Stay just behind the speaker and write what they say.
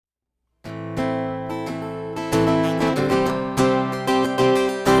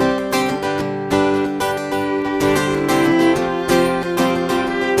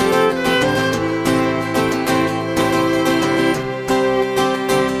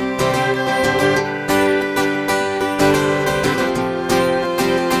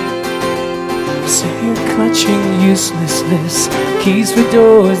listless. Keys for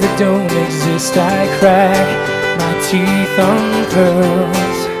doors that don't exist. I crack my teeth on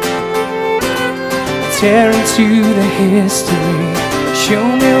pearls. Tear into the history. Show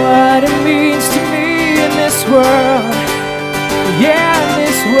me what it means to me in this world. Yeah, in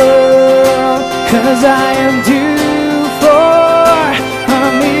this world. 'Cause I am due for a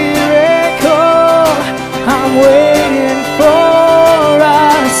miracle. I'm waiting for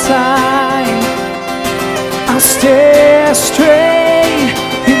a sign. I'll stare straight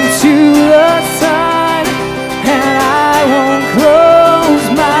into the sun, and I won't close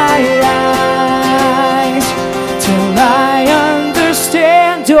my eyes till I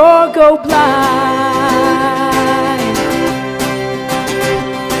understand or go blind.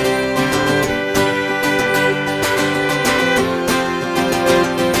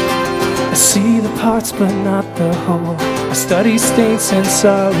 I see the parts but not the whole. I study states and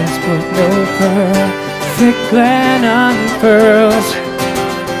solids but no perfect plan unfurls.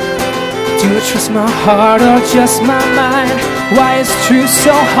 Do I trust my heart or just my mind? Why is truth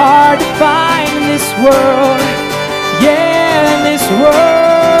so hard to find in this world? Yeah, in this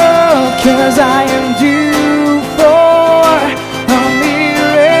world. 'Cause I am due for a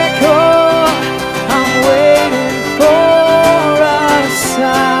miracle. I'm waiting for a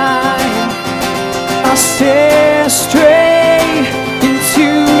sign. I'll stare straight into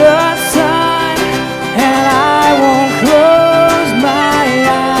the sun, and I won't close my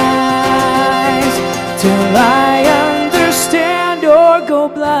eyes till I understand or go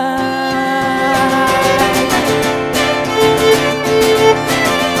blind.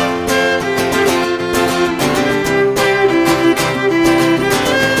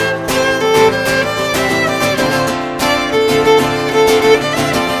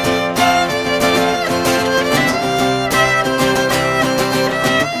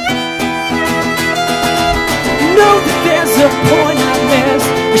 Know that there's a point I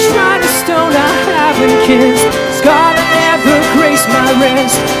missed, a shrine of stone I haven't kissed, scar that never graced my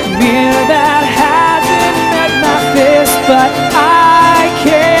wrist, mirror that hasn't met my fist, but I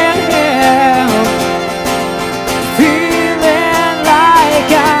can't help feeling like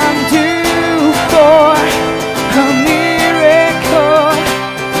I'm due for a miracle.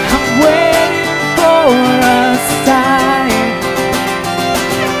 I'm waiting for a sign,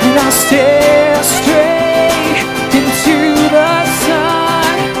 and I'll stare straight into the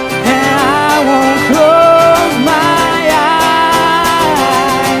sun, and I won't close my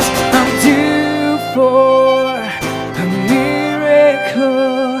eyes. I'm due for a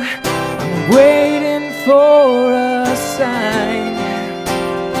miracle. I'm waiting for a sign.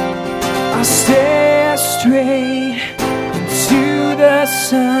 I'll stare straight into the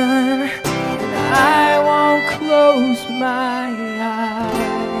sun, and I won't close my eyes.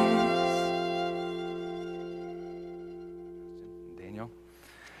 Daniel?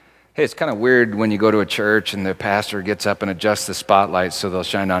 Hey, it's kind of weird when you go to a church and the pastor gets up and adjusts the spotlight so they'll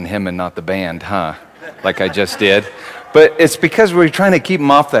shine on him and not the band, huh? Like I just did. But it's because we're trying to keep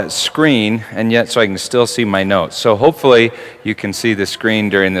them off that screen, and yet so I can still see my notes. So hopefully you can see the screen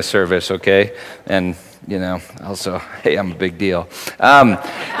during the service, okay? And, also, hey, I'm a big deal.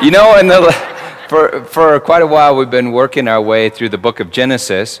 For quite a while we've been working our way through the book of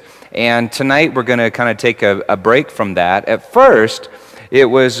Genesis, and tonight we're going to kind of take a break from that. At first, it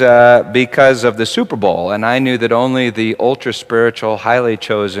was because of the Super Bowl, and I knew that only the ultra-spiritual, highly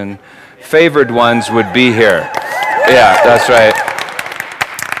chosen, favored ones would be here. Yeah, that's right.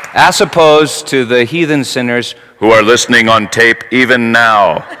 As opposed to the heathen sinners who are listening on tape even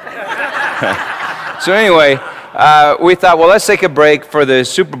now. So anyway, we thought, well, let's take a break for the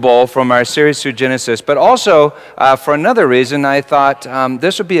Super Bowl from our series through Genesis. But also, for another reason, I thought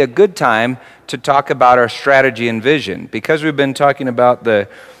this would be a good time to talk about our strategy and vision. Because we've been talking about the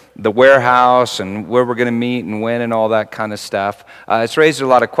warehouse and where we're going to meet and when and all that kind of stuff. It's raised a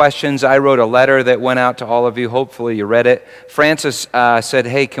lot of questions. I wrote a letter that went out to all of you. Hopefully you read it. Frances said,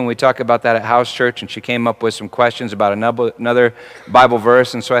 hey, can we talk about that at house church? And she came up with some questions about another Bible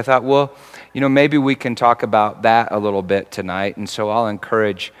verse. And so I thought, well, maybe we can talk about that a little bit tonight. And so I'll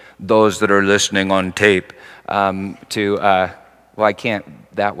encourage those that are listening on tape well, I can't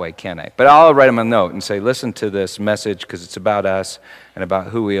that way, can I? But I'll write them a note and say, listen to this message because it's about us and about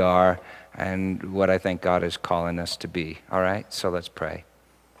who we are and what I think God is calling us to be. All right? So let's pray.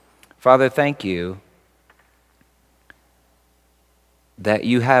 Father, thank you that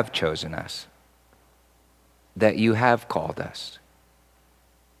you have chosen us, that you have called us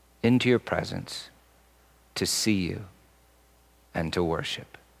into your presence to see you and to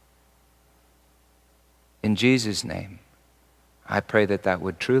worship. In Jesus' name, I pray that that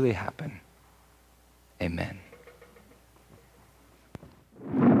would truly happen. Amen.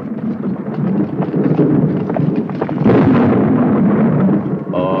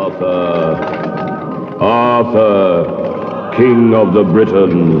 Arthur, King of the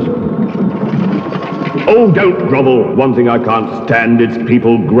Britons. Oh, don't grovel. One thing I can't stand, it's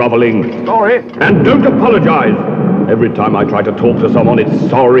people groveling. Sorry. And don't apologize. Every time I try to talk to someone, it's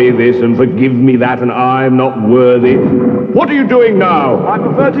sorry this and forgive me that, and I'm not worthy. What are you doing now? I'm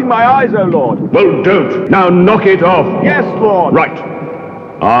averting my eyes, O Lord. Well, don't. Now knock it off. Yes, Lord. Right.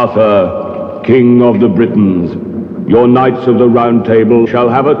 Arthur, King of the Britons, your knights of the Round Table shall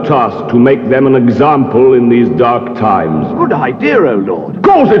have a task to make them an example in these dark times. Good idea, O Lord. Of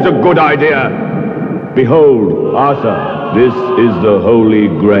course it's a good idea. Behold, Arthur, this is the Holy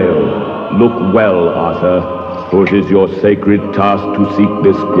Grail. Look well, Arthur, for it is your sacred task to seek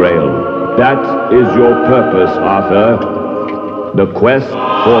this Grail. That is your purpose, Arthur. The quest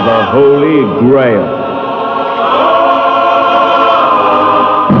for the Holy Grail.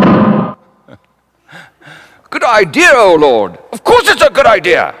 Good idea, oh Lord. Of course it's a good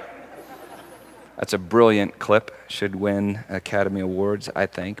idea. That's a brilliant clip. Should win Academy Awards, I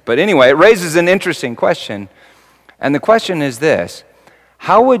think. But anyway, it raises an interesting question. And the question is this: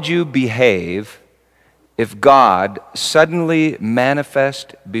 how would you behave if God suddenly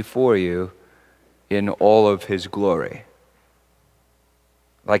manifest before you in all of his glory?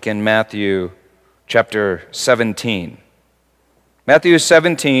 Like in Matthew chapter 17. Matthew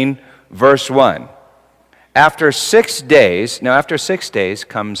 17, verse 1. After 6 days, now after 6 days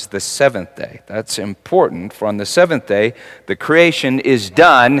comes the seventh day. That's important, for on the seventh day, the creation is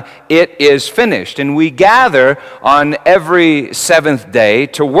done, it is finished. And we gather on every seventh day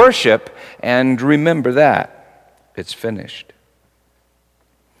to worship and remember that. It's finished.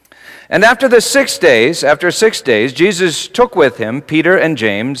 And after 6 days, Jesus took with him Peter and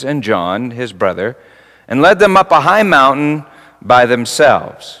James and John, his brother, and led them up a high mountain by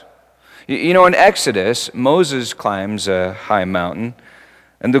themselves. You know, in Exodus, Moses climbs a high mountain,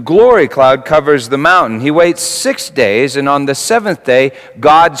 and the glory cloud covers the mountain. He waits 6 days, and on the seventh day,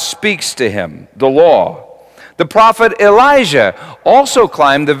 God speaks to him, the law. The prophet Elijah also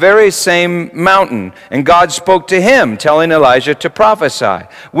climbed the very same mountain, and God spoke to him, telling Elijah to prophesy.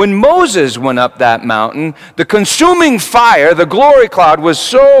 When Moses went up that mountain, the consuming fire, the glory cloud, was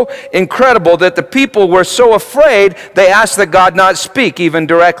so incredible that the people were so afraid they asked that God not speak even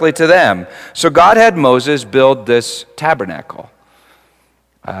directly to them. So God had Moses build this tabernacle,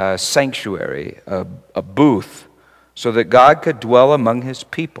 a sanctuary, a booth, so that God could dwell among his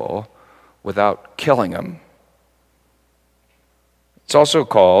people without killing them. It's also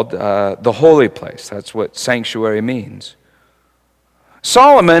called the holy place. That's what sanctuary means.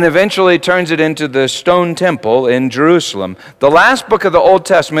 Solomon eventually turns it into the stone temple in Jerusalem. The last book of the Old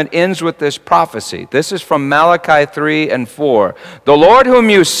Testament ends with this prophecy. This is from Malachi 3 and 4. The Lord whom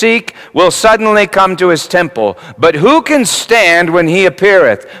you seek will suddenly come to his temple, but who can stand when he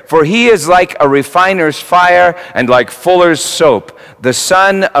appeareth? For he is like a refiner's fire and like fuller's soap, the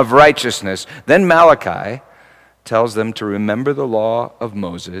Son of righteousness. Then Malachi tells them to remember the law of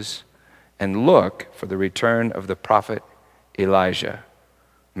Moses and look for the return of the prophet Elijah.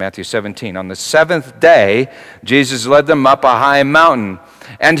 Matthew 17. On the seventh day, Jesus led them up a high mountain,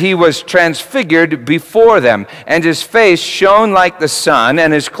 and he was transfigured before them, and his face shone like the sun,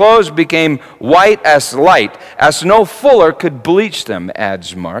 and his clothes became white as light, as no fuller could bleach them,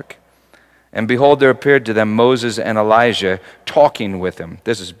 adds Mark. And behold, there appeared to them Moses and Elijah talking with him.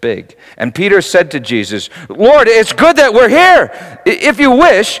 This is big. And Peter said to Jesus, Lord, it's good that we're here. If you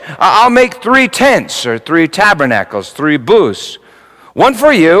wish, I'll make 3 tents or 3 tabernacles, 3 booths. One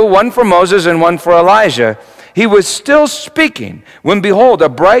for you, one for Moses, and one for Elijah. He was still speaking when, behold, a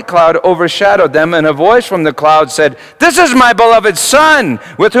bright cloud overshadowed them, and a voice from the cloud said, This is my beloved Son,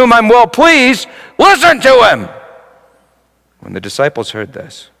 with whom I'm well pleased. Listen to him. When the disciples heard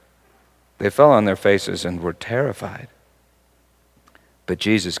this, they fell on their faces and were terrified. But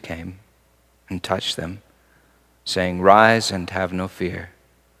Jesus came and touched them, saying, Rise and have no fear.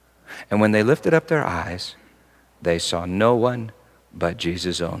 And when they lifted up their eyes, they saw no one but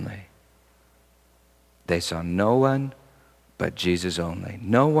Jesus only. They saw no one but Jesus only.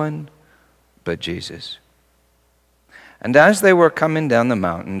 No one but Jesus. And as they were coming down the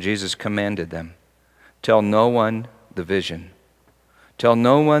mountain, Jesus commanded them, Tell no one the vision. Tell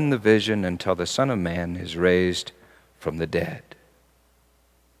no one the vision until the Son of Man is raised from the dead.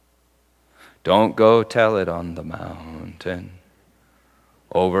 Don't go tell it on the mountain,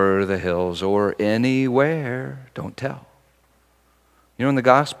 over the hills, or anywhere. Don't tell. You know, in the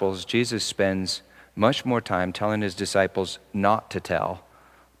Gospels, Jesus spends much more time telling his disciples not to tell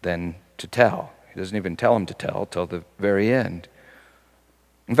than to tell. He doesn't even tell them to tell till the very end.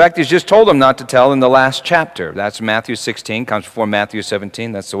 In fact, he's just told them not to tell in the last chapter. That's Matthew 16, comes before Matthew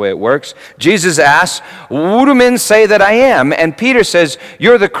 17. That's the way it works. Jesus asks, "Who do men say that I am?" And Peter says,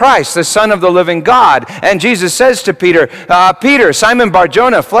 "You're the Christ, the Son of the living God." And Jesus says to Peter, "Peter, Simon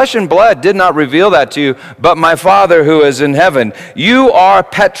Bar-Jonah, flesh and blood did not reveal that to you, but my Father who is in heaven. You are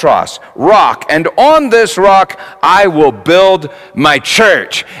Petros, rock, and on this rock I will build my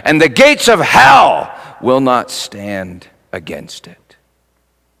church, and the gates of hell will not stand against it."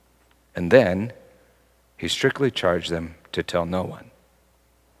 And then he strictly charged them to tell no one.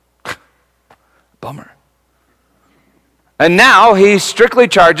 Bummer. And now he strictly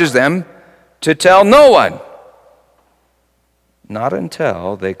charges them to tell no one. Not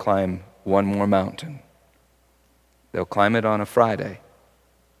until they climb one more mountain. They'll climb it on a Friday,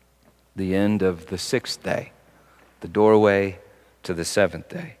 the end of the 6th day, the doorway to the 7th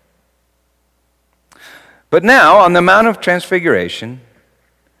day. But now, on the Mount of Transfiguration,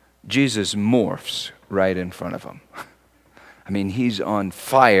 Jesus morphs right in front of them. I mean, he's on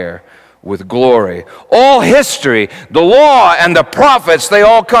fire with glory. All history, the law and the prophets, they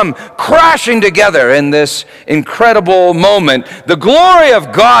all come crashing together in this incredible moment. The glory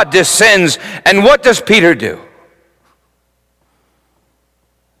of God descends, and what does Peter do?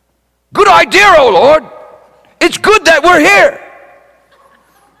 "Good idea, O Lord. It's good that we're here."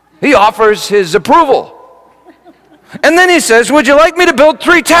 He offers his approval. And then he says, "Would you like me to build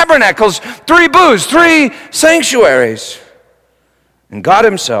 3 tabernacles, 3 booths, 3 sanctuaries?" And God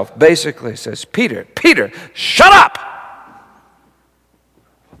himself basically says, Peter, shut up.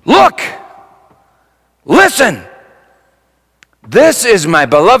 Look, listen. This is my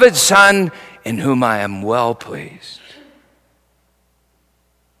beloved Son in whom I am well pleased.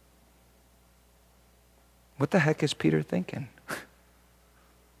 What the heck is Peter thinking?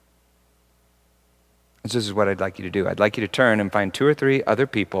 This is what I'd like you to do. I'd like you to turn and find 2 or 3 other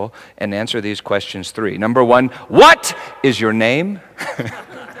people and answer these questions 3. Number 1, what is your name?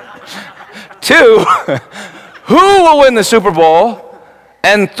 2, who will win the Super Bowl?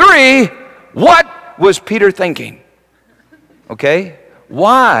 And 3, what was Peter thinking? Okay?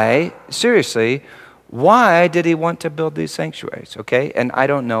 Why, seriously, why did he want to build these sanctuaries? Okay? And I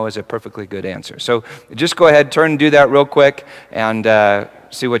don't know is a perfectly good answer. So just go ahead, turn and do that real quick and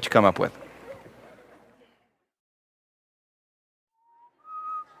see what you come up with.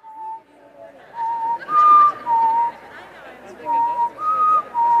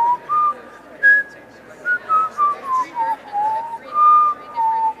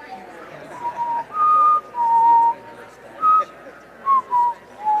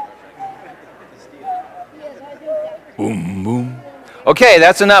 Boom, boom. Okay,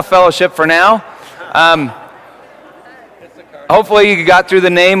 that's enough fellowship for now. Hopefully you got through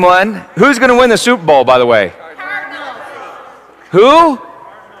the name one. Who's going to win the Super Bowl, by the way? Cardinals. Who?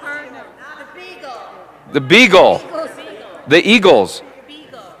 Cardinals. The Beagle. The Eagles.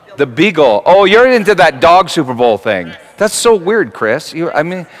 Beagle. The Beagle. Oh, you're into that dog Super Bowl thing. That's so weird, Chris.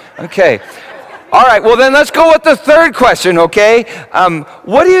 Okay. All right, well then let's go with the third question, okay?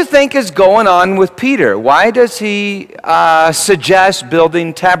 What do you think is going on with Peter? Why does he suggest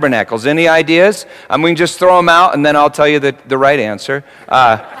building tabernacles? Any ideas? We can just throw them out and then I'll tell you the right answer.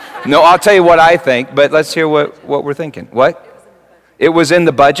 No, I'll tell you what I think, but let's hear what we're thinking. What? It was in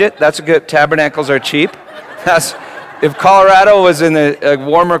the budget? That's a good, tabernacles are cheap. If Colorado was in a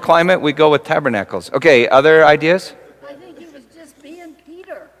warmer climate, we'd go with tabernacles. Okay, other ideas? I think he was just being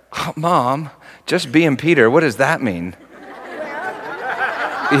Peter. Oh, Mom. Just being Peter, what does that mean?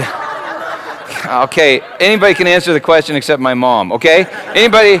 Yeah. Okay, anybody can answer the question except my mom, okay?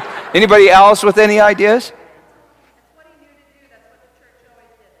 Anybody else with any ideas?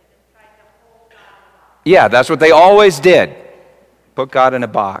 Yeah, that's what they always did. Put God in a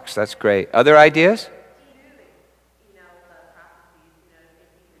box. That's great. Other ideas?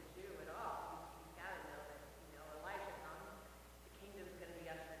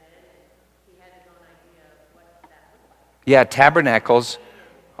 Yeah, tabernacles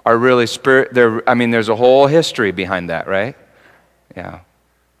are really there's a whole history behind that, right? Yeah.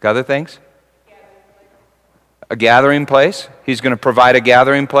 Got other things? A gathering place. He's going to provide a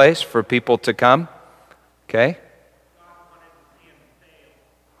gathering place for people to come. Okay?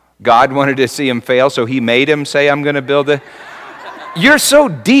 God wanted to see him fail, so he made him say, I'm going to build it. You're so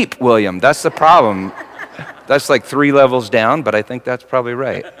deep, William. That's the problem. That's like 3 levels down, but I think that's probably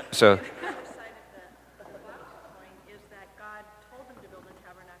right. So...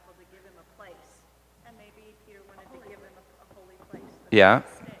 Yeah,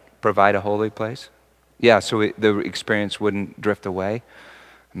 provide a holy place. Yeah, so the experience wouldn't drift away.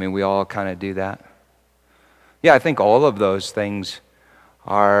 I mean, we all kind of do that. Yeah, I think all of those things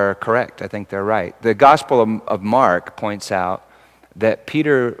are correct. I think they're right. The Gospel of Mark points out that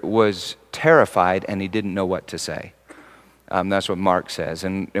Peter was terrified and he didn't know what to say. That's what Mark says.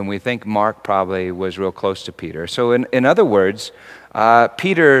 And we think Mark probably was real close to Peter. So in other words,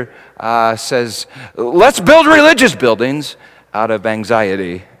 Peter says, let's build religious buildings out of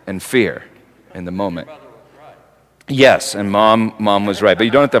anxiety and fear in the moment. Yes, and mom was right. But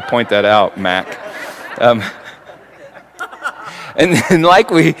you don't have to point that out, Mac. And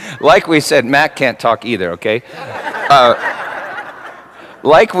like we said, Mac can't talk either, okay?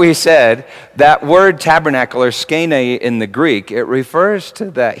 Like we said, that word tabernacle, or skene in the Greek, it refers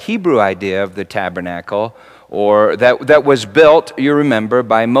to that Hebrew idea of the tabernacle, or that was built, you remember,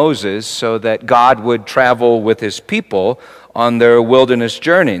 by Moses so that God would travel with his people on their wilderness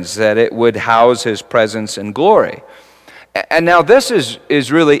journeys, that it would house his presence and glory. And now this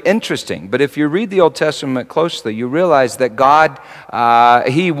is really interesting, but if you read the Old Testament closely, you realize that God,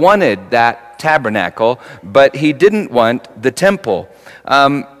 he wanted that tabernacle, but he didn't want the temple.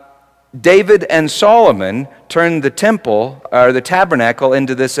 David and Solomon turned the temple, or the tabernacle,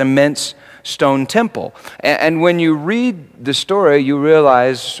 into this immense stone temple. And when you read the story, you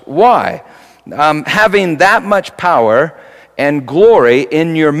realize why. Having that much power and glory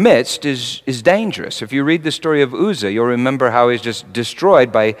in your midst is dangerous. If you read the story of Uzzah, you'll remember how he's just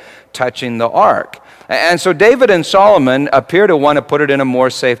destroyed by touching the ark. And so David and Solomon appear to want to put it in a more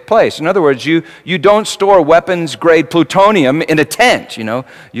safe place. In other words, you don't store weapons-grade plutonium in a tent,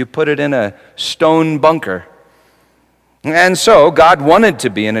 You put it in a stone bunker. And so God wanted to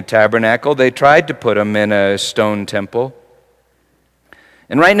be in a tabernacle. They tried to put him in a stone temple.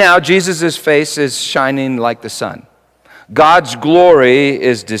 And right now, Jesus' face is shining like the sun. God's glory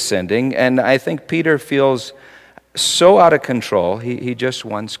is descending, and I think Peter feels so out of control, he just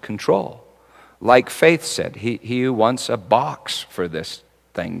wants control. Like Faith said, he wants a box for this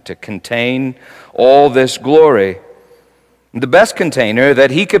thing to contain all this glory. The best container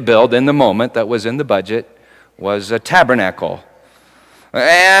that he could build in the moment that was in the budget was a tabernacle.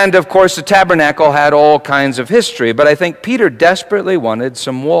 And of course, the tabernacle had all kinds of history, but I think Peter desperately wanted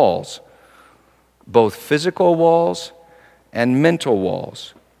some walls, both physical walls and mental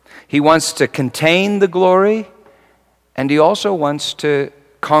walls. He wants to contain the glory, and he also wants to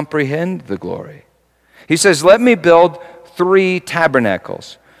comprehend the glory. He says, let me build 3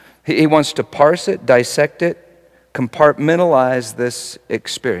 tabernacles. He wants to parse it, dissect it, compartmentalize this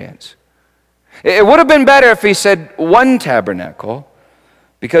experience. It would have been better if he said 1 tabernacle,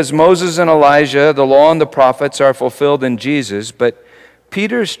 because Moses and Elijah, the law and the prophets are fulfilled in Jesus, but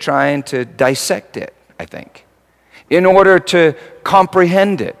Peter's trying to dissect it, I think, in order to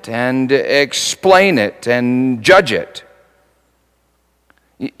comprehend it and explain it and judge it.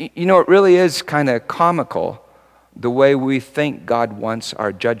 It really is kind of comical the way we think God wants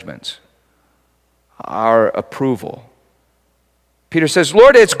our judgments, our approval. Peter says,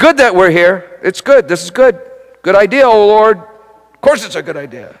 Lord, it's good that we're here. It's good. This is good. Good idea, oh Lord. Of course it's a good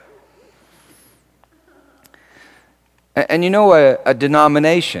idea. And a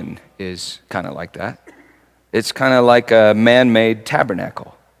denomination is kind of like that. It's kind of like a man-made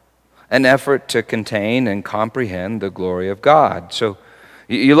tabernacle, an effort to contain and comprehend the glory of God. So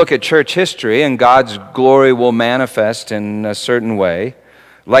you look at church history, and God's glory will manifest in a certain way,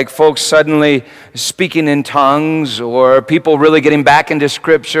 like folks suddenly speaking in tongues, or people really getting back into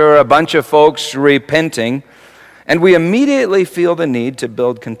Scripture, a bunch of folks repenting, and we immediately feel the need to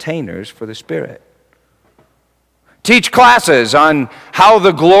build containers for the Spirit. Teach classes on how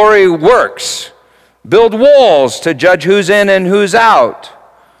the glory works. Build walls to judge who's in and who's out.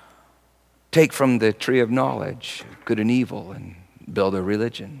 Take from the tree of knowledge, good and evil, and build a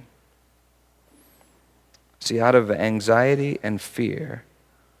religion. See, out of anxiety and fear,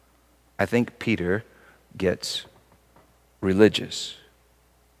 I think Peter gets religious.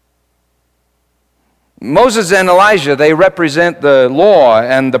 Moses and Elijah, they represent the law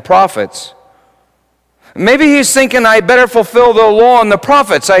and the prophets. Maybe he's thinking, I better fulfill the law and the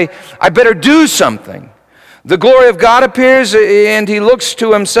prophets. I better do something. The glory of God appears, and he looks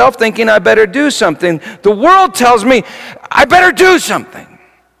to himself thinking, I better do something. The world tells me, I better do something.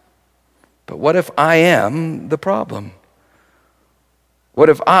 But what if I am the problem? What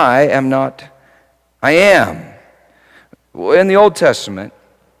if I am not I am? In the Old Testament,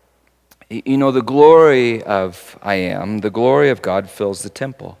 the glory of I am, the glory of God fills the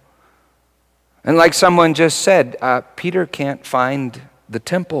temple. And like someone just said, Peter can't find the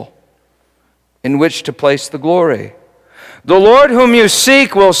temple in which to place the glory. The Lord whom you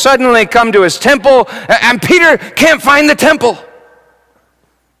seek will suddenly come to his temple, and Peter can't find the temple.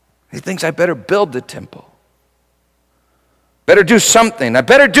 He thinks, I better build the temple. Better do something. I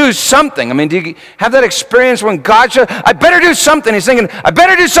better do something. I mean, do you have that experience when God says, I better do something? He's thinking, I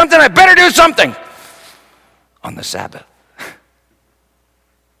better do something, I better do something on the Sabbath,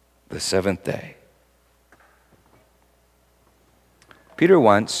 the seventh day. Peter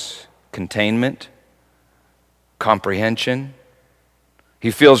wants containment, comprehension. He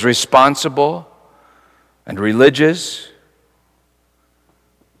feels responsible and religious.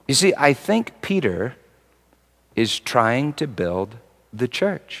 You see, I think Peter is trying to build the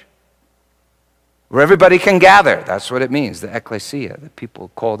church where everybody can gather. That's what it means, the ecclesia, the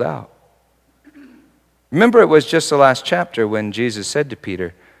people called out. Remember, it was just the last chapter when Jesus said to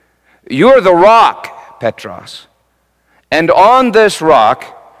Peter, "You're the rock, Petros, and on this rock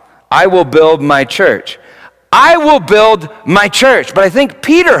I will build my church." I will build my church. But I think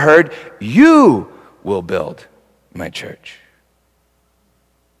Peter heard, "You will build my church."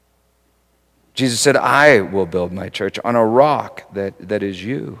 Jesus said, "I will build my church on a rock that is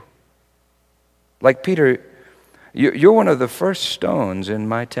you." Like Peter, you're one of the first stones in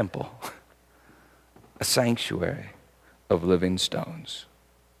my temple, a sanctuary of living stones.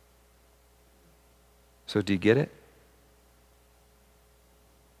 So do you get it?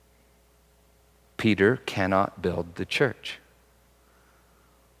 Peter cannot build the church.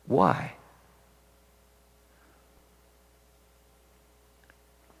 Why?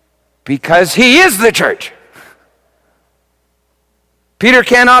 Because he is the church. Peter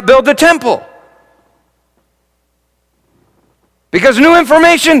cannot build the temple. Because new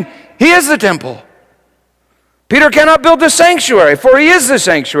information, he is the temple. Peter cannot build the sanctuary, for he is the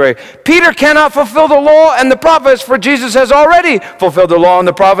sanctuary. Peter cannot fulfill the law and the prophets, for Jesus has already fulfilled the law and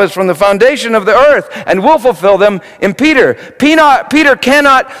the prophets from the foundation of the earth, and will fulfill them in Peter. Peter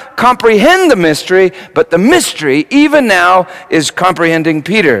cannot comprehend the mystery, but the mystery, even now, is comprehending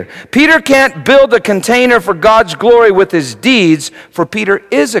Peter. Peter can't build a container for God's glory with his deeds, for Peter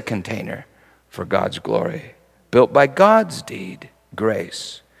is a container for God's glory, built by God's deed,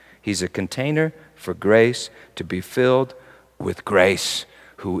 grace. He's a container for grace to be filled with grace,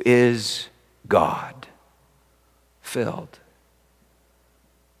 who is God. Filled.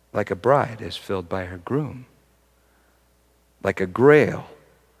 Like a bride is filled by her groom. Like a grail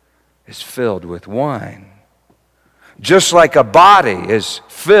is filled with wine. Just like a body is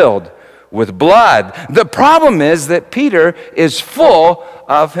filled with blood. The problem is that Peter is full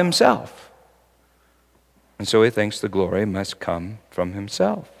of himself. And so he thinks the glory must come from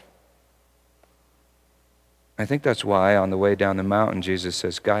himself. I think that's why on the way down the mountain, Jesus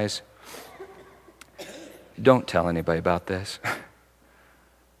says, guys, don't tell anybody about this.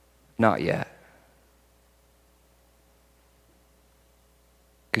 Not yet.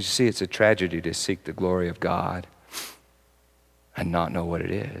 Because you see, it's a tragedy to seek the glory of God and not know what it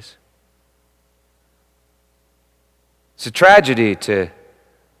is. It's a tragedy to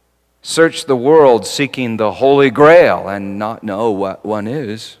search the world seeking the Holy Grail and not know what one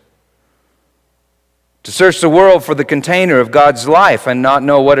is. To search the world for the container of God's life and not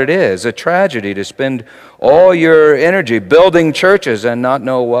know what it is. A tragedy to spend all your energy building churches and not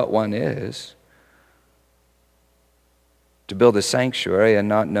know what one is. To build a sanctuary and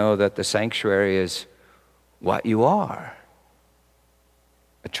not know that the sanctuary is what you are.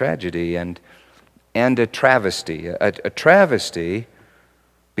 A tragedy and a travesty. A travesty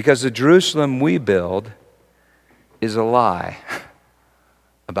because the Jerusalem we build is a lie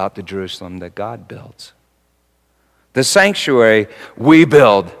about the Jerusalem that God builds. The sanctuary we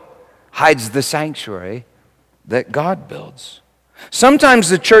build hides the sanctuary that God builds. Sometimes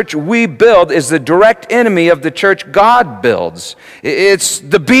the church we build is the direct enemy of the church God builds. It's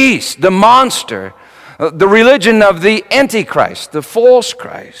the beast, the monster, the religion of the Antichrist, the false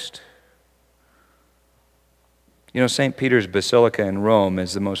Christ. You know, St. Peter's Basilica in Rome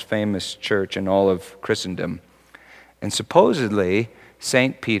is the most famous church in all of Christendom. And supposedly,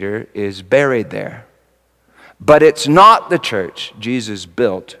 St. Peter is buried there. But it's not the church Jesus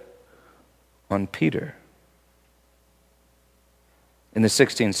built on Peter. In the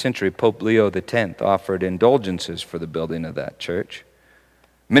 16th century, Pope Leo X offered indulgences for the building of that church.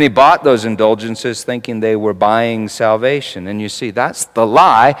 Many bought those indulgences thinking they were buying salvation. And you see, that's the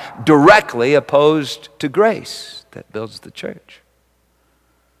lie directly opposed to grace that builds the church.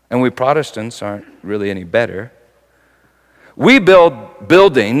 And we Protestants aren't really any better. We build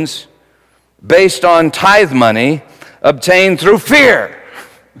buildings based on tithe money obtained through fear.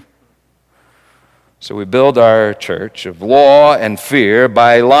 So we build our church of law and fear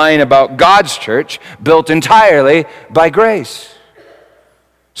by lying about God's church built entirely by grace.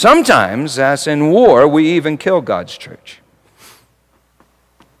 Sometimes, as in war, we even kill God's church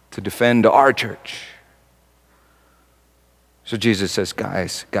to defend our church. So Jesus says,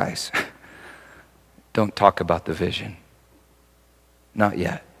 guys, don't talk about the vision. Not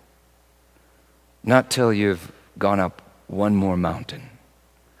yet. Not till you've gone up one more mountain.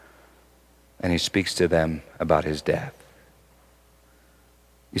 And he speaks to them about his death.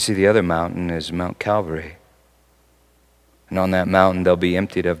 You see, the other mountain is Mount Calvary. And on that mountain, they'll be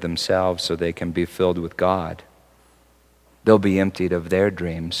emptied of themselves so they can be filled with God. They'll be emptied of their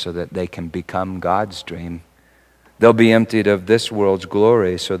dreams so that they can become God's dream. They'll be emptied of this world's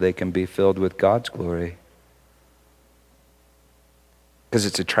glory so they can be filled with God's glory. Because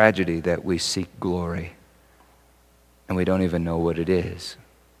it's a tragedy that we seek glory and we don't even know what it is.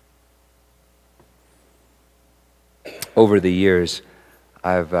 Over the years,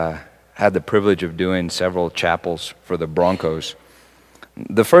 I've had the privilege of doing several chapels for the Broncos.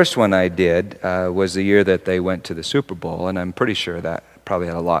 The first one I did was the year that they went to the Super Bowl, and I'm pretty sure that probably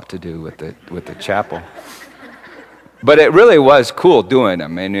had a lot to do with the chapel. But it really was cool doing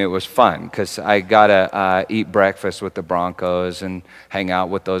them, and it was fun because I got to eat breakfast with the Broncos and hang out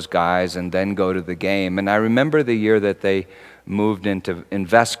with those guys and then go to the game. And I remember the year that they moved into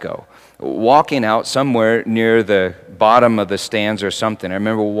Invesco, walking out somewhere near the bottom of the stands or something. I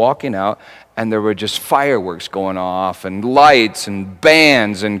remember walking out, and there were just fireworks going off and lights and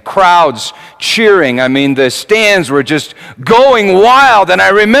bands and crowds cheering. I mean, the stands were just going wild. And I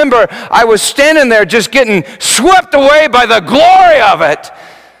remember I was standing there just getting swept away by the glory of it.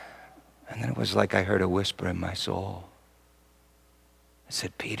 And then it was like I heard a whisper in my soul. It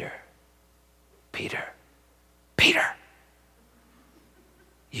said, Peter, Peter, Peter,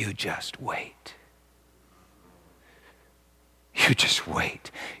 you just wait. You just wait.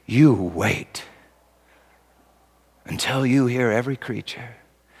 You wait until you hear every creature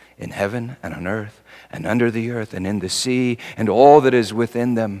in heaven and on earth and under the earth and in the sea and all that is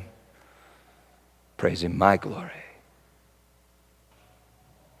within them praising my glory.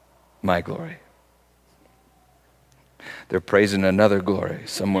 My glory. They're praising another glory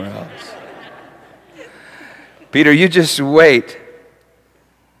somewhere else. Peter, you just wait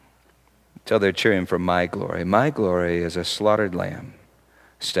till they're cheering for my glory. My glory is a slaughtered lamb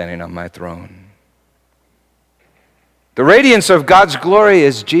standing on my throne. The radiance of God's glory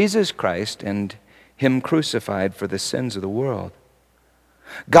is Jesus Christ and Him crucified for the sins of the world.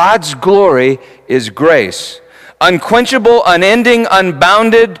 God's glory is grace. Unquenchable, unending,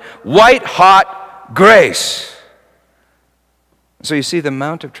 unbounded, white-hot grace. So you see, the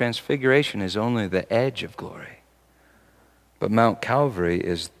Mount of Transfiguration is only the edge of glory. But Mount Calvary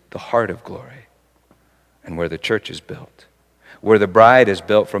is the heart of glory, and where the church is built, where the bride is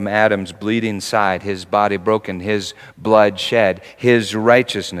built from Adam's bleeding side, his body broken, his blood shed, his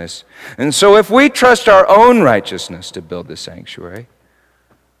righteousness. And so if we trust our own righteousness to build the sanctuary,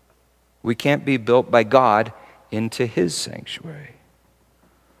 we can't be built by God into His sanctuary,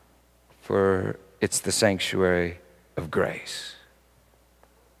 for it's the sanctuary of grace.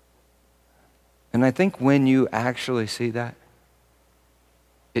 And I think when you actually see that,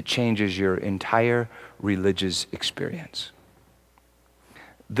 it changes your entire religious experience.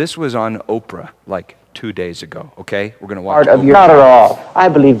 This was on Oprah like 2 days ago, okay? We're going to watch Oprah. Not at all. I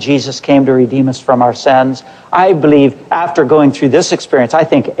believe Jesus came to redeem us from our sins. I believe after going through this experience, I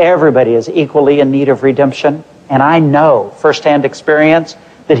think everybody is equally in need of redemption. And I know firsthand experience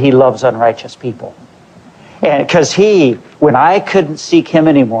that He loves unrighteous people. And because when I couldn't seek Him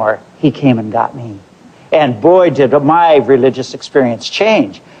anymore, He came and got me. And boy, did my religious experience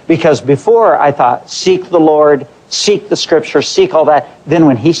change. Because before I thought, seek the Lord, seek the Scripture, seek all that. Then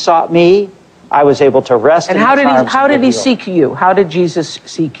when He sought me, I was able to rest in His arms. And how did He seek you? How did Jesus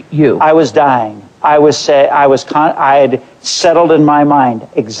seek you? I was dying. I had settled in my mind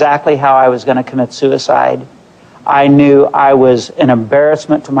exactly how I was going to commit suicide. I knew I was an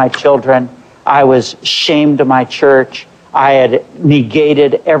embarrassment to my children. I was shame to my church. I had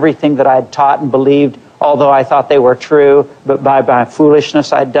negated everything that I had taught and believed, although I thought they were true, but by my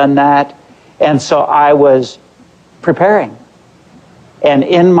foolishness I'd done that. And so I was preparing. And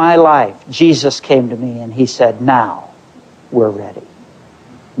in my life, Jesus came to me and He said, now we're ready.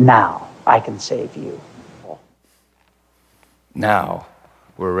 Now I can save you. Now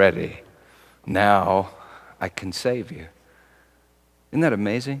we're ready. Now I can save you. Isn't that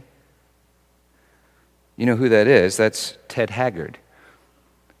amazing? You know who that is? That's Ted Haggard,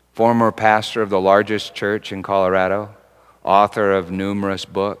 former pastor of the largest church in Colorado, author of numerous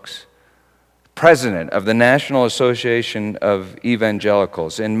books, president of the National Association of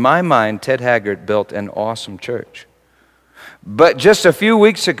Evangelicals. In my mind, Ted Haggard built an awesome church. But just a few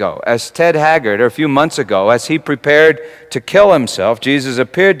weeks ago, or a few months ago, as he prepared to kill himself, Jesus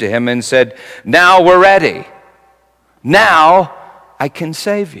appeared to him and said, now we're ready. Now I can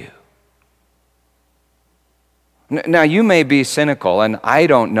save you. Now, you may be cynical, and I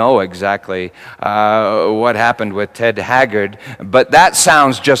don't know exactly what happened with Ted Haggard, but that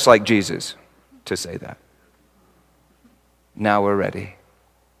sounds just like Jesus to say that. Now we're ready.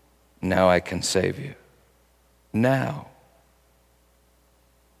 Now I can save you. Now.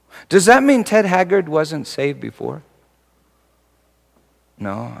 Does that mean Ted Haggard wasn't saved before?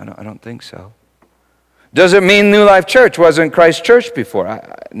 No, I don't think so. Does it mean New Life Church wasn't Christ's church before?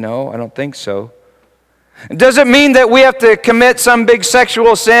 No, I don't think so. Does it mean that we have to commit some big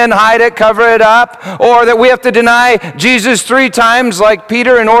sexual sin, hide it, cover it up, or that we have to deny Jesus 3 times like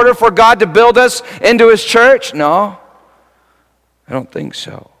Peter in order for God to build us into his church? No, I don't think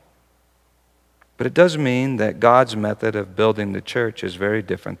so. But it does mean that God's method of building the church is very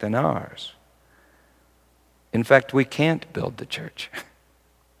different than ours. In fact, we can't build the church.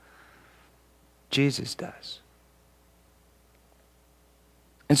 Jesus does.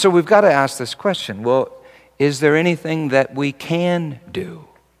 And so we've got to ask this question, well, is there anything that we can do?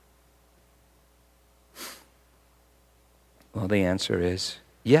 Well, the answer is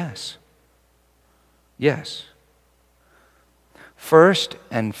yes. Yes. First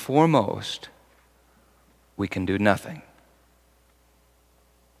and foremost, we can do nothing.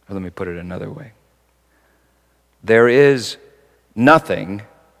 Or let me put it another way. There is nothing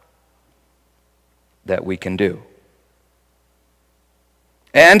that we can do.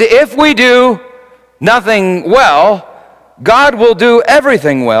 And if we do nothing well, God will do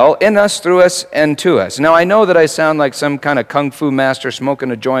everything well in us, through us, and to us. Now, I know that I sound like some kind of kung fu master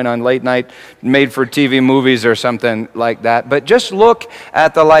smoking a joint on late night made-for-TV movies or something like that, but just look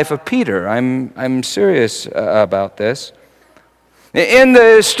at the life of Peter. I'm serious about this. In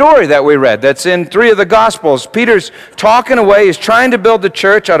the story that we read, that's in 3 of the Gospels, Peter's talking away. He's trying to build the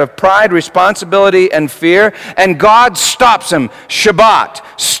church out of pride, responsibility, and fear, and God stops him. Shabbat,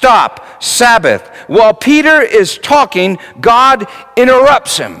 stop, Sabbath. While Peter is talking, God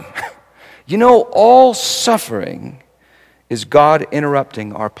interrupts him. You know, all suffering is God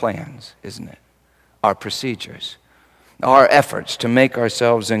interrupting our plans, isn't it? Our procedures, our efforts to make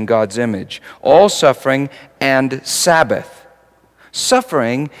ourselves in God's image. All suffering and Sabbath.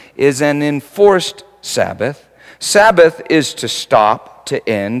 Suffering is an enforced Sabbath. Sabbath is to stop, to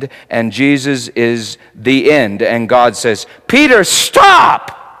end, and Jesus is the end. And God says, Peter,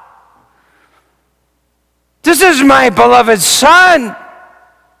 stop! This is my beloved Son.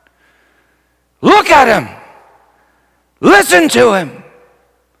 Look at him. Listen to him.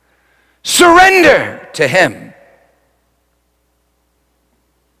 Surrender to him.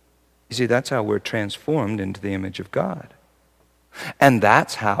 You see, that's how we're transformed into the image of God. And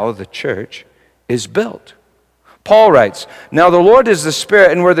that's how the church is built. Paul writes, now the Lord is the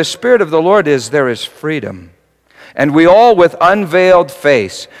Spirit, and where the Spirit of the Lord is, there is freedom. And we all with unveiled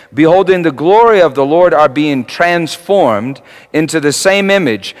face, beholding the glory of the Lord, are being transformed into the same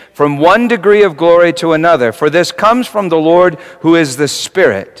image, from one degree of glory to another. For this comes from the Lord who is the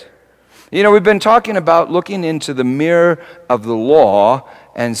Spirit. You know, we've been talking about looking into the mirror of the law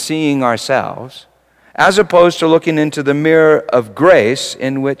and seeing ourselves, as opposed to looking into the mirror of grace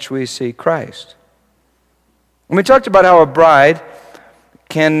in which we see Christ. And we talked about how a bride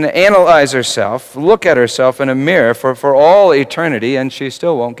can analyze herself, look at herself in a mirror for all eternity, and she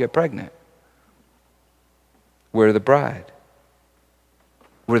still won't get pregnant. We're the bride.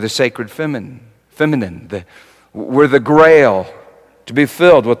 We're the sacred feminine. We're the grail to be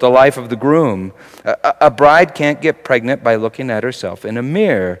filled with the life of the groom. A bride can't get pregnant by looking at herself in a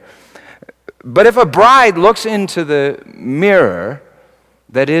mirror. But if a bride looks into the mirror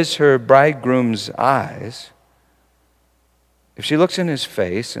that is her bridegroom's eyes, if she looks in his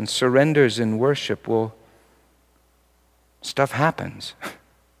face and surrenders in worship, well, stuff happens.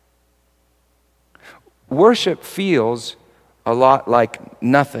 Worship feels a lot like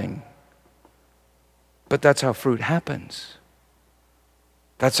nothing, but that's how fruit happens.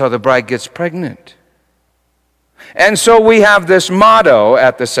 That's how the bride gets pregnant. And so we have this motto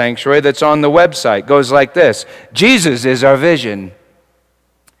at the sanctuary that's on the website. It goes like this: Jesus is our vision,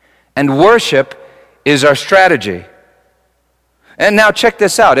 and worship is our strategy. And now check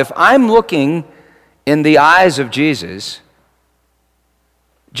this out. If I'm looking in the eyes of Jesus,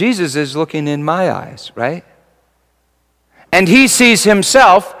 Jesus is looking in my eyes, right? And he sees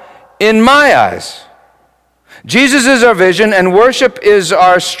himself in my eyes. Jesus is our vision, and worship is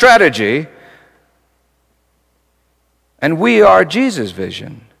our strategy. And we are Jesus'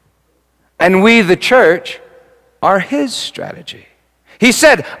 vision. And we, the church, are his strategy. He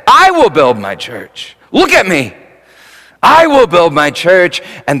said, I will build my church. Look at me. I will build my church,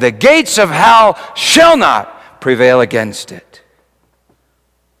 and the gates of hell shall not prevail against it.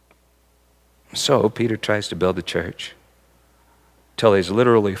 So Peter tries to build a church till he's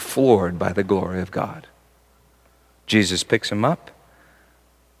literally floored by the glory of God. Jesus picks him up,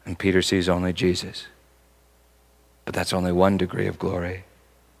 and Peter sees only Jesus. But that's only one degree of glory.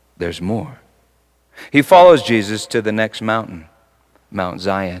 There's more. He follows Jesus to the next mountain, Mount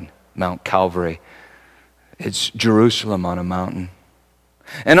Zion, Mount Calvary. It's Jerusalem on a mountain.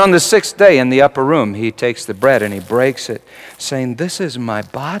 And on the sixth day in the upper room, he takes the bread and he breaks it, saying, "This is my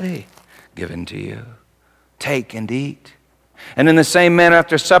body given to you. Take and eat." And in the same manner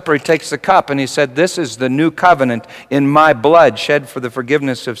after supper, he takes the cup and he said, "This is the new covenant in my blood shed for the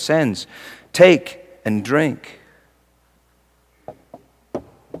forgiveness of sins. Take and drink."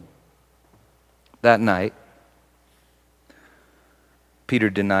 That night, Peter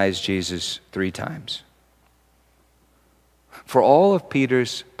denies Jesus 3 times. For all of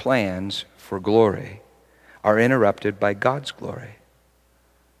Peter's plans for glory are interrupted by God's glory.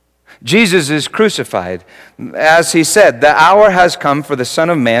 Jesus is crucified. As he said, the hour has come for the Son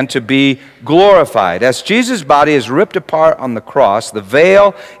of Man to be glorified. As Jesus' body is ripped apart on the cross, the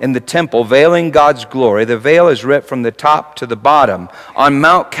veil in the temple, veiling God's glory, the veil is ripped from the top to the bottom. On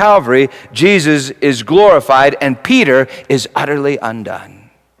Mount Calvary, Jesus is glorified, and Peter is utterly undone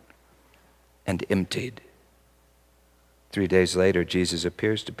and emptied. 3 days later, Jesus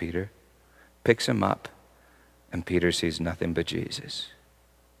appears to Peter, picks him up, and Peter sees nothing but Jesus.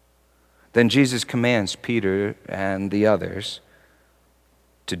 Then Jesus commands Peter and the others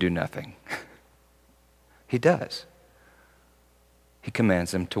to do nothing. He does. He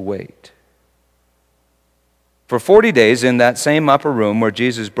commands them to wait. For 40 days in that same upper room where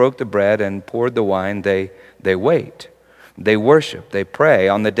Jesus broke the bread and poured the wine, they wait. They worship. They pray.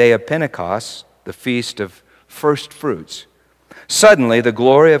 On the day of Pentecost, the feast of first fruits, suddenly the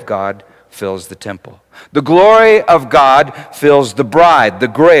glory of God fills the temple. The glory of God fills the bride, the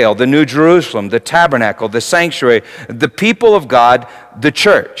grail, the New Jerusalem, the tabernacle, the sanctuary, the people of God, the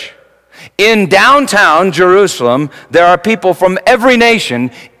church. In downtown Jerusalem, there are people from every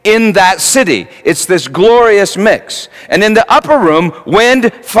nation in that city. It's this glorious mix. And in the upper room,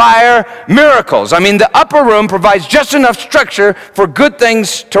 wind, fire, miracles. I mean, the upper room provides just enough structure for good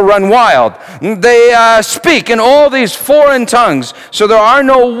things to run wild. They speak in all these foreign tongues, so there are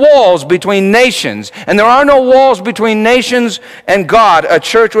no walls between nations. And there are no walls between nations and God, a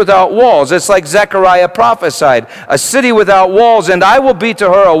church without walls. It's like Zechariah prophesied, a city without walls, and I will be to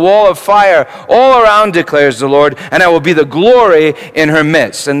her a wall of fire all around, declares the Lord, and I will be the glory in her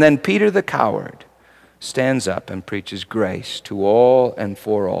midst. And then Peter the coward stands up and preaches grace to all and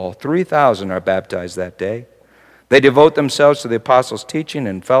for all. 3,000 are baptized that day. They devote themselves to the apostles' teaching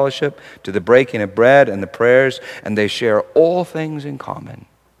and fellowship, to the breaking of bread and the prayers, and they share all things in common.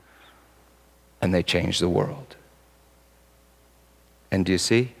 And they change the world. And do you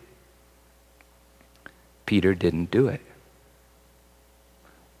see? Peter didn't do it.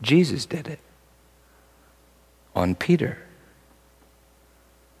 Jesus did it on Peter.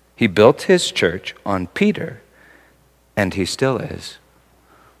 He built his church on Peter, and he still is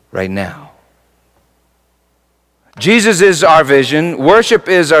right now. Jesus is our vision. Worship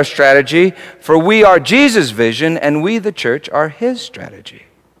is our strategy, for we are Jesus' vision, and we, the church, are his strategy.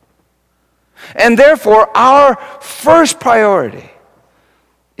 And therefore, our first priority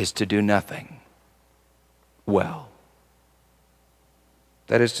is to do nothing well.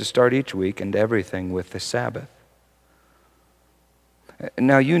 That is to start each week and everything with the Sabbath.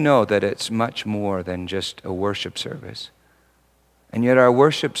 Now, you know that it's much more than just a worship service. And yet our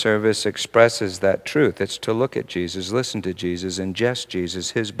worship service expresses that truth. It's to look at Jesus, listen to Jesus, ingest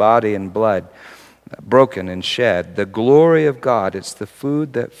Jesus, his body and blood, broken and shed. The glory of God, it's the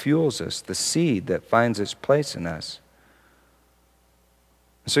food that fuels us, the seed that finds its place in us.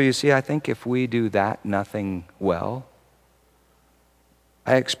 So you see, I think if we do that nothing well,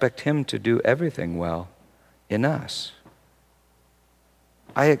 I expect him to do everything well in us.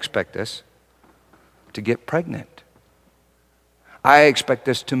 I expect us to get pregnant. I expect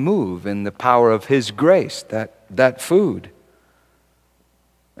us to move in the power of his grace, that food.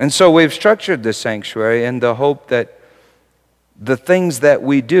 And so we've structured this sanctuary in the hope that the things that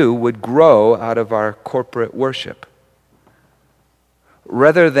we do would grow out of our corporate worship,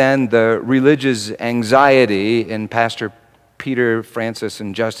 rather than the religious anxiety in Pastor Peter, Francis,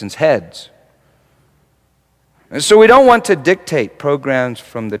 and Justin's heads. And so we don't want to dictate programs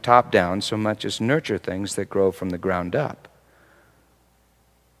from the top down so much as nurture things that grow from the ground up.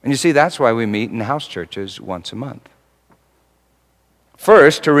 And you see, that's why we meet in house churches once a month.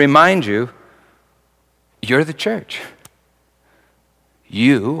 First, to remind you, you're the church.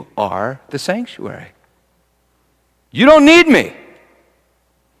 You are the sanctuary. You don't need me.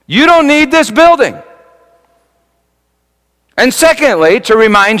 You don't need this building. And secondly, to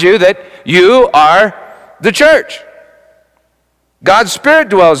remind you that you are the church. God's Spirit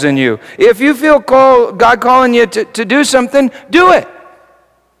dwells in you. If you feel God calling you to do something, do it.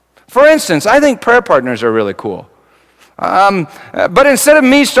 For instance, I think prayer partners are really cool. But instead of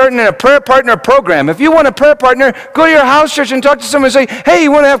me starting a prayer partner program, if you want a prayer partner, go to your house church and talk to someone and say, hey,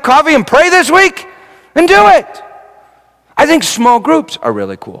 you want to have coffee and pray this week? And do it. I think small groups are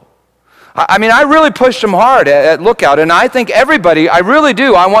really cool. I mean, I really pushed them hard at Lookout, and I think everybody, I really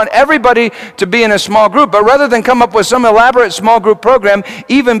do, I want everybody to be in a small group, but rather than come up with some elaborate small group program,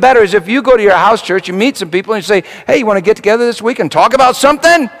 even better is if you go to your house church, you meet some people, and you say, hey, you want to get together this week and talk about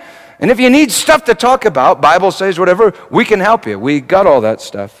something? And if you need stuff to talk about, Bible says, whatever, we can help you. We got all that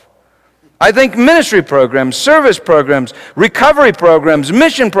stuff. I think ministry programs, service programs, recovery programs,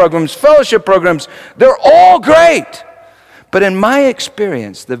 mission programs, fellowship programs, they're all great. But in my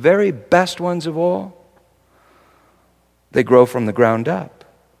experience, the very best ones of all, they grow from the ground up.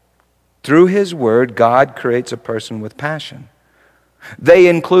 Through His Word, God creates a person with passion. They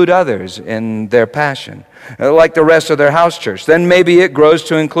include others in their passion, like the rest of their house church. Then maybe it grows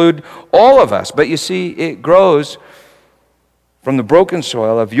to include all of us. But you see, it grows from the broken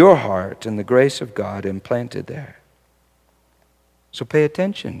soil of your heart and the grace of God implanted there. So pay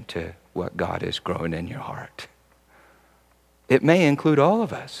attention to what God is growing in your heart. It may include all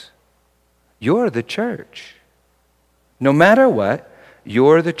of us. You're the church. No matter what,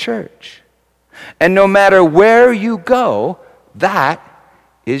 you're the church. And no matter where you go, that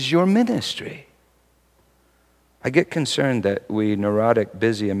is your ministry. I get concerned that we neurotic,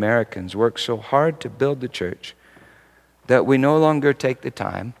 busy Americans work so hard to build the church that we no longer take the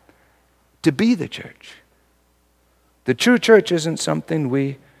time to be the church. The true church isn't something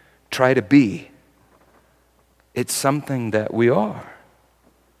we try to be. It's something that we are.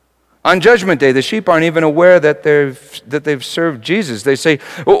 On Judgment Day, the sheep aren't even aware that they've served Jesus. They say,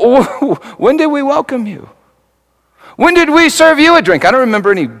 when did we welcome you? When did we serve you a drink? I don't remember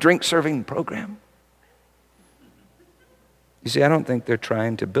any drink serving program. You see, I don't think they're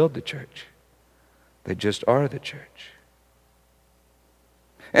trying to build the church. They just are the church.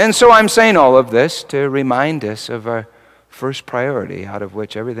 And so I'm saying all of this to remind us of our first priority, out of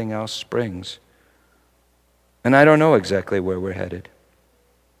which everything else springs. And I don't know exactly where we're headed.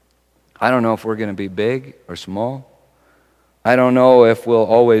 I don't know if we're going to be big or small. I don't know if we'll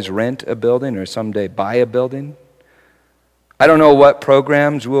always rent a building or someday buy a building. I don't know what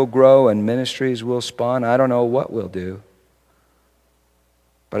programs will grow and ministries will spawn. I don't know what we'll do.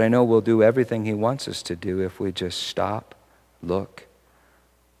 But I know we'll do everything He wants us to do if we just stop, look,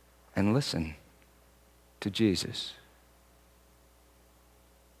 and listen to Jesus.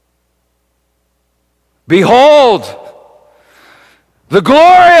 Behold, the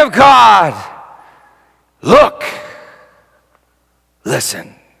glory of God. Look,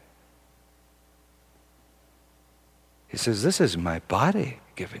 listen. He says, this is my body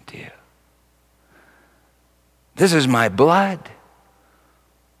given to you. This is my blood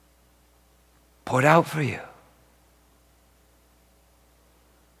poured out for you.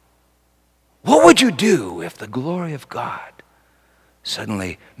 What would you do if the glory of God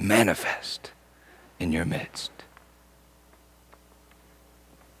suddenly manifest in your midst?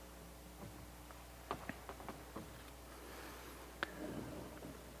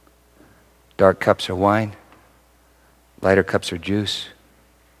 Dark cups are wine, lighter cups are juice.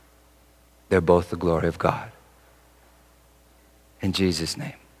 They're both the glory of God. In Jesus'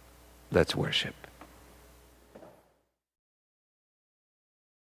 name, let's worship.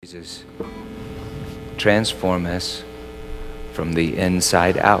 Jesus, transform us from the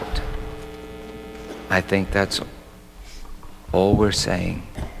inside out. I think that's all we're saying.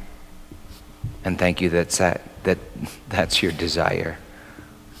 And thank you that's your desire.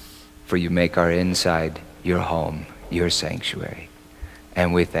 For you make our inside your home, your sanctuary.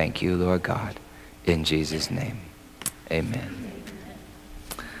 And we thank you, Lord God, in Jesus' name. Amen.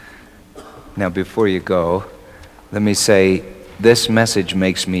 Now, before you go, let me say, this message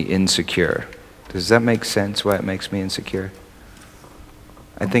makes me insecure. Does that make sense, why it makes me insecure?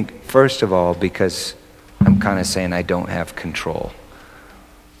 I think, first of all, because I'm kind of saying I don't have control.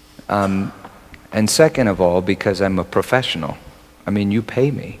 And second of all, because I'm a professional. I mean, you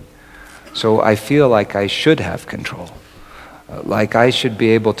pay me. So I feel like I should have control. Like I should be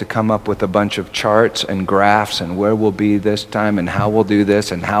able to come up with a bunch of charts and graphs and where we'll be this time and how we'll do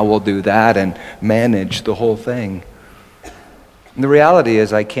this and how we'll do that and manage the whole thing. And the reality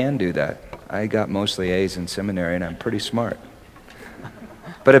is I can do that. I got mostly A's in seminary and I'm pretty smart.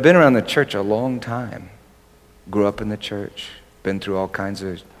 But I've been around the church a long time. grew up in the church, been through all kinds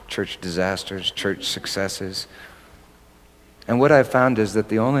of church disasters, church successes. And what I've found is that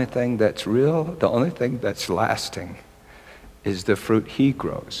the only thing that's real, the only thing that's lasting is the fruit he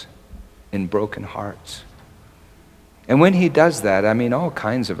grows in broken hearts. And when he does that, I mean, all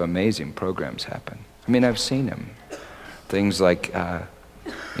kinds of amazing programs happen. I mean, I've seen him. Things like,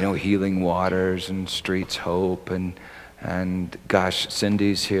 Healing Waters and Streets Hope and gosh,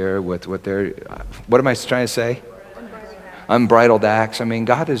 Cindy's here with what am I trying to say? Unbridled Acts. I mean,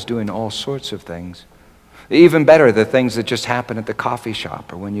 God is doing all sorts of things. Even better, the things that just happen at the coffee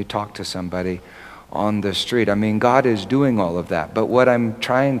shop or when you talk to somebody on the street. I mean, God is doing all of that. But what I'm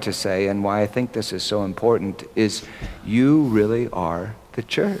trying to say, and why I think this is so important, is you really are the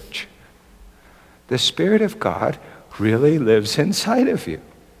church. The Spirit of God really lives inside of you.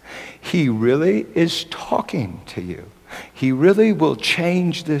 He really is talking to you. He really will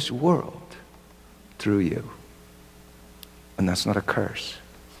change this world through you. And that's not a curse.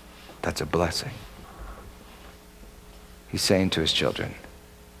 That's a blessing. He's saying to his children,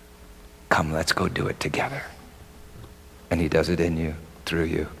 come, let's go do it together. And he does it in you, through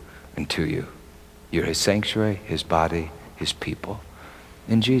you, and to you. You're his sanctuary, his body, his people.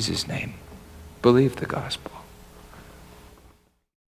 In Jesus' name, believe the gospel.